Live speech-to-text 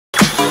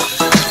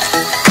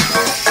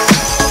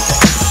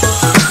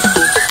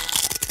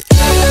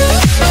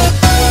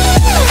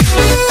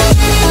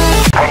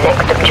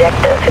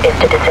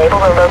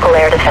the local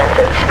air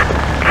defenses.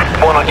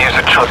 Why not use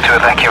a truck to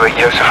evacuate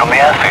Yosef from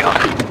the airfield?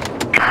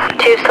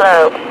 Too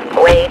slow.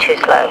 Way too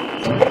slow.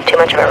 It's too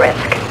much of a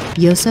risk.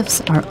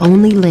 Yosef's our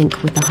only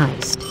link with the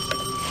heist.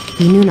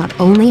 He knew not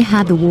only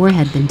had the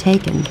warhead been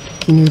taken,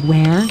 he knew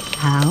where,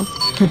 how.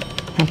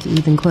 Heck, he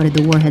even quoted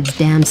the warhead's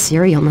damn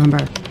serial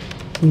number.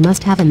 We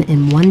must have him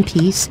in one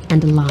piece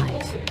and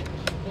alive.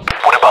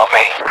 What about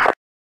me?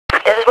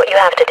 This is what you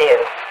have to do.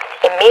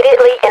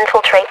 Immediately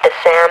infiltrate the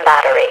SAM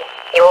battery.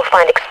 You will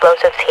find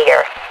explosives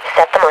here.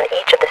 Set them on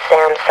each of the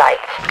SAM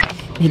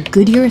sites. Make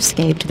good your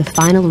escape to the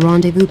final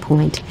rendezvous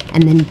point,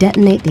 and then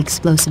detonate the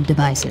explosive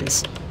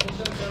devices.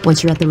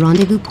 Once you're at the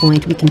rendezvous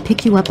point, we can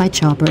pick you up by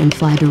chopper and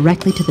fly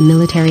directly to the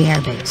military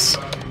airbase.